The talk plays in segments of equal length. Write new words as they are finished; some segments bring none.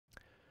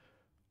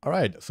All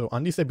right, so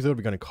on this episode,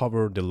 we're going to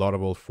cover the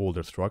Laravel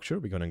folder structure.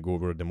 We're going to go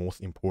over the most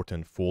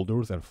important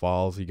folders and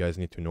files you guys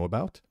need to know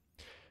about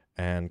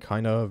and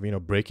kind of,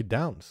 break it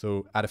down.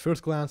 So at a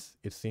first glance,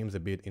 it seems a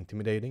bit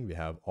intimidating. We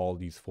have all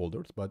these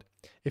folders, but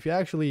if you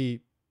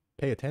actually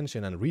pay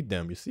attention and read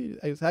them, you see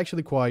it's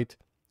actually quite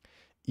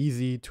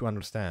easy to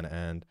understand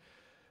and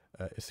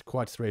it's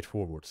quite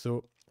straightforward.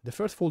 So the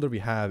first folder we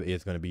have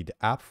is going to be the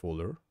app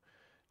folder.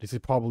 This is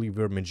probably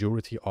where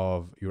majority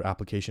of your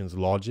application's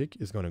logic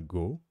is going to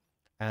go.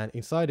 And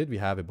inside it, we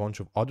have a bunch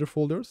of other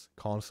folders: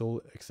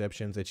 console,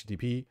 exceptions,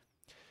 HTTP.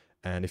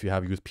 And if you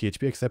have used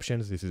PHP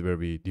exceptions, this is where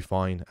we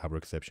define our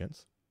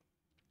exceptions.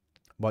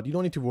 But you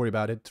don't need to worry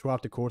about it.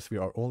 Throughout the course, we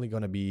are only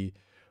going to be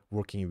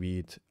working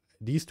with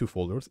these two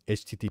folders,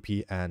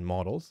 HTTP and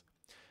models.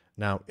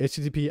 Now,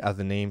 HTTP, as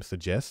the name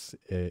suggests,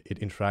 it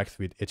interacts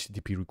with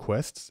HTTP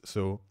requests.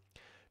 So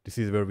this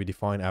is where we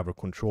define our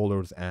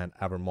controllers and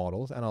our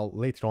models. And I'll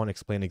later on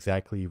explain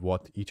exactly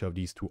what each of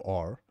these two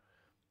are.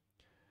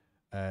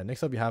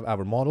 Next up, we have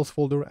our models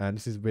folder, and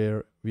this is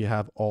where we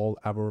have all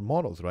our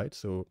models, right?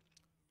 So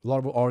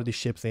Laravel already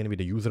ships in with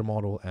a user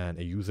model and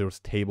a user's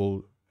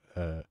table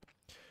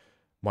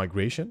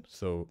migration.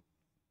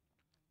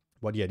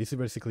 But yeah, this is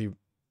basically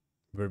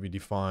where we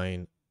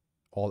define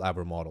all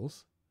our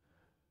models.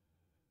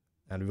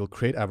 And we will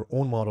create our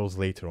own models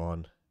later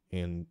on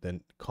in the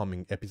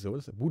coming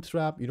episodes.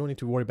 Bootstrap, you don't need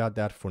to worry about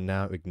that for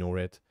now, ignore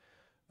it.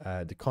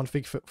 The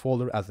config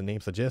folder, as the name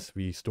suggests,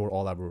 we store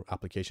all our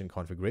application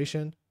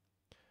configuration.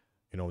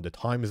 The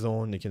time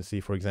zone, you can see,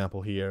 for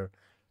example, here,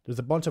 there's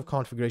a bunch of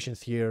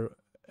configurations here.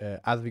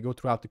 As we go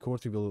throughout the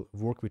course, we will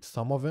work with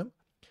some of them.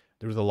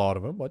 There's a lot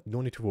of them, but you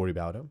don't need to worry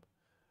about them.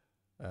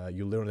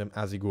 You learn them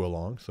as you go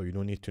along, so you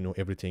don't need to know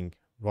everything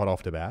right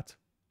off the bat.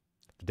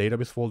 The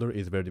database folder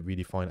is where we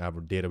define our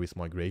database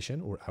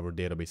migration or our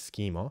database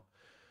schema.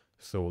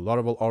 So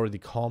Laravel already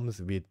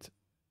comes with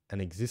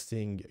an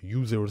existing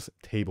users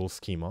table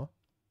schema.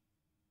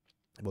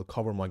 We'll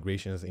cover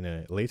migrations in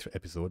a later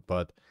episode,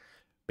 but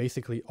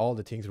basically all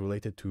the things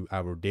related to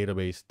our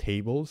database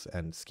tables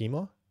and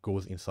schema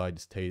goes inside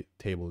this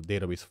table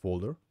database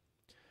folder.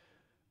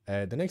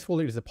 The next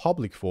folder is a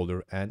public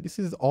folder, and this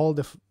is all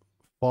the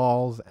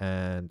files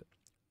and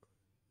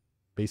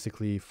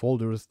basically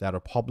folders that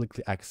are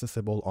publicly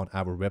accessible on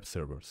our web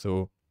server.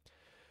 So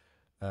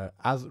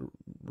as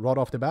right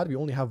off the bat, we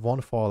only have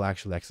one file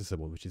actually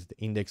accessible, which is the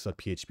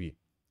index.php.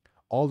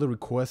 All the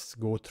requests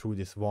go through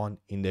this one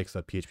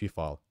index.php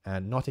file,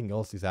 and nothing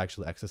else is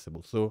actually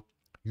accessible. So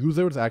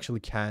users actually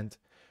can't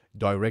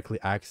directly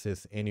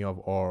access any of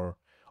our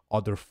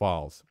other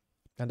files.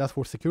 And that's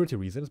for security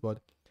reasons, but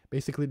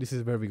basically this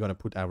is where we're going to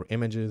put our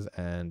images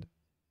and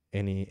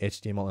any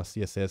HTML and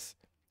CSS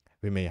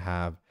we may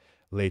have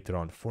later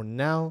on. For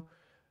now,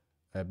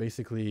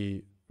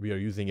 basically we are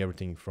using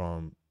everything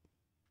from,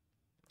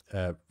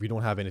 we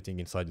don't have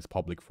anything inside this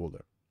public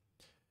folder.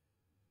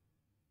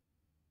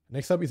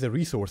 Next up is the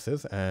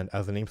resources, and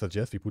as the name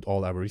suggests, we put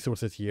all our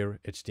resources here: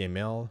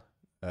 HTML,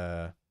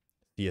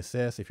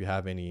 CSS, if you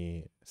have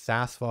any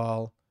SAS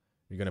file,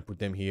 you're going to put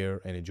them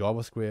here, any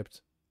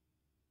JavaScript,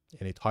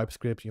 any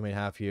TypeScript you may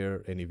have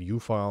here, any view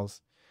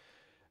files.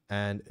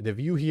 And the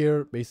view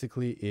here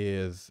basically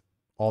is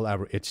all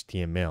our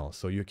HTML.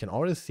 So you can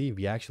already see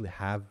we actually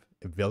have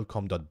a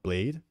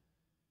welcome.blade.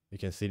 You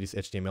can see this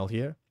HTML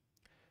here.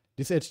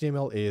 This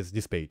HTML is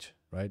this page,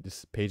 right?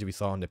 This page we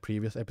saw in the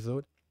previous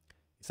episode.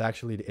 It's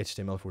actually the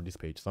HTML for this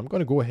page. So I'm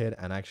going to go ahead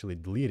and actually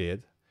delete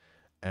it.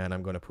 And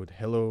I'm going to put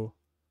hello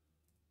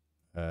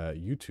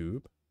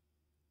YouTube,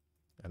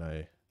 and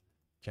I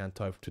can't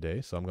type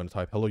today, so I'm going to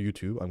type hello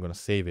YouTube. I'm going to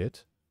save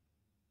it,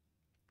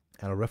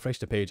 and I'll refresh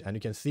the page, and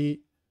you can see,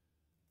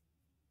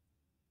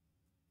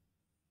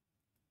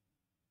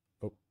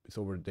 oh, it's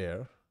over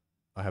there.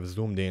 I have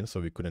zoomed in so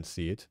we couldn't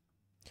see it.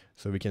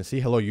 So we can see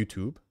hello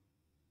YouTube.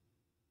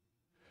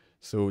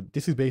 So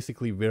this is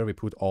basically where we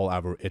put all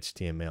our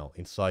HTML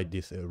inside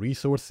this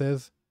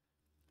resources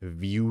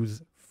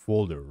views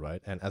folder,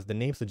 right? And as the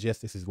name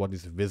suggests, this is what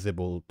is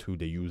visible to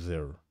the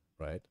user,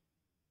 right?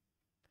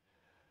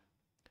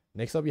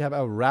 Next up, we have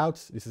our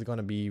routes. This is going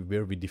to be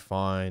where we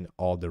define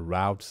all the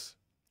routes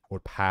or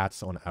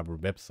paths on our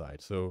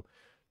website. So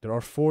there are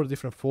 4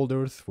 different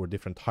folders for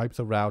different types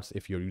of routes.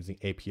 If you're using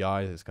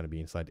APIs, it's going to be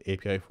inside the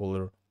API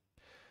folder.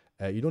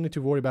 You don't need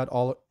to worry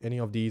about any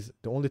of these.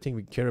 The only thing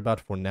we care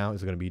about for now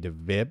is going to be the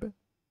web.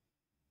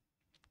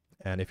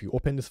 And if you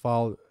open this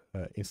file,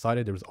 inside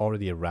it, there's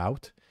already a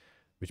route,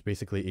 which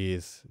basically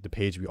is the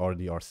page we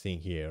already are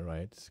seeing here,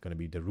 right? It's going to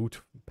be the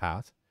route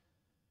path.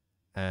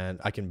 And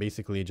I can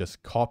basically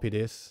just copy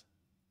this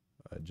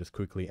just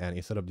quickly. And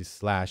instead of this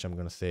slash, I'm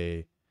going to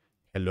say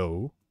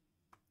hello.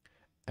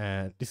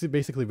 And this is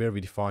basically where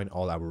we define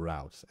all our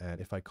routes. And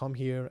if I come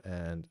here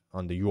and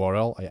on the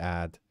URL, I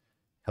add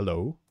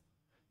hello,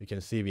 you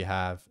can see we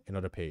have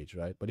another page,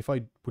 right? But if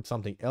I put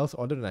something else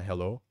other than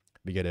hello,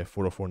 we get a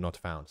 404 not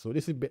found. So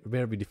this is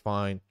where we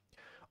define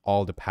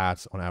all the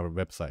paths on our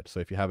website. So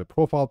if you have a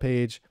profile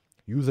page,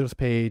 users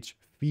page,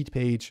 feed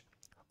page,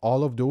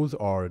 all of those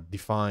are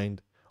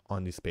defined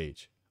on this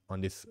page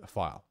on this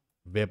file,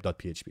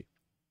 web.php.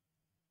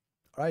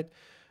 All right.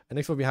 And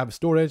next what we have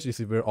storage. This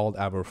is where all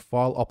our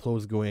file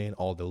uploads go in,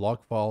 all the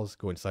log files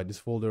go inside this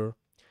folder.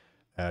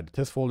 The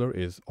test folder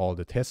is all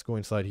the tests go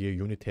inside here,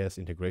 unit tests,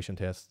 integration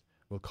tests.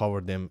 We'll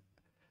cover them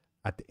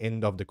at the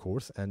end of the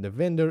course. And the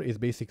vendor is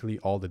basically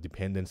all the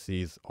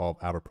dependencies of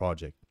our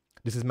project.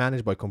 This is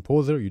managed by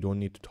Composer. You don't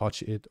need to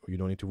touch it, or you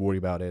don't need to worry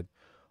about it.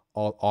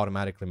 All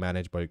automatically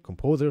managed by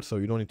Composer, so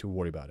you don't need to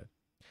worry about it.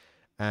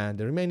 And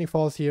the remaining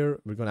files here,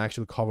 we're going to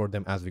actually cover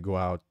them as we go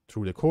out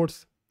through the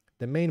course.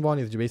 The main one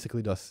is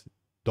basically this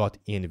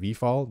 .env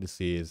file. This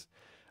is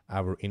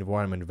our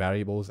environment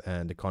variables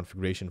and the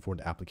configuration for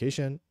the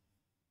application.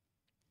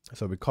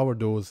 So we cover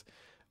those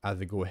as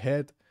we go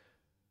ahead.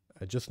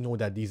 Just know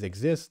that these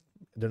exist.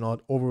 They're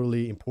not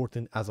overly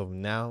important as of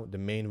now. The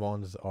main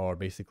ones are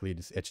basically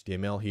this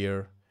HTML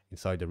here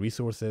inside the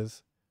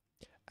resources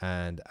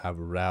and our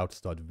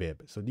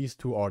routes.web. So these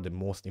two are the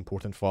most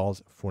important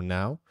files for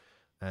now.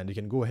 And you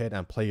can go ahead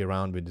and play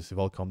around with this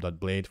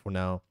welcome.blade for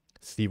now,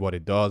 see what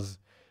it does,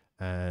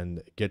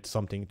 and get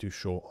something to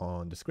show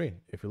on the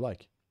screen if you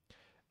like.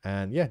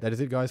 And yeah, that is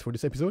it guys for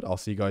this episode. I'll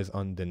see you guys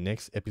on the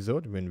next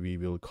episode when we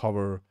will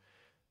cover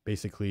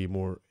basically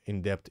more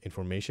in-depth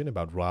information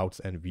about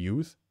routes and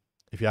views.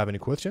 If you have any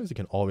questions, you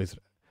can always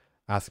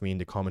ask me in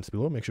the comments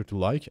below. Make sure to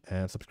like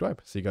and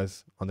subscribe. See you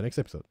guys on the next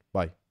episode.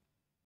 Bye.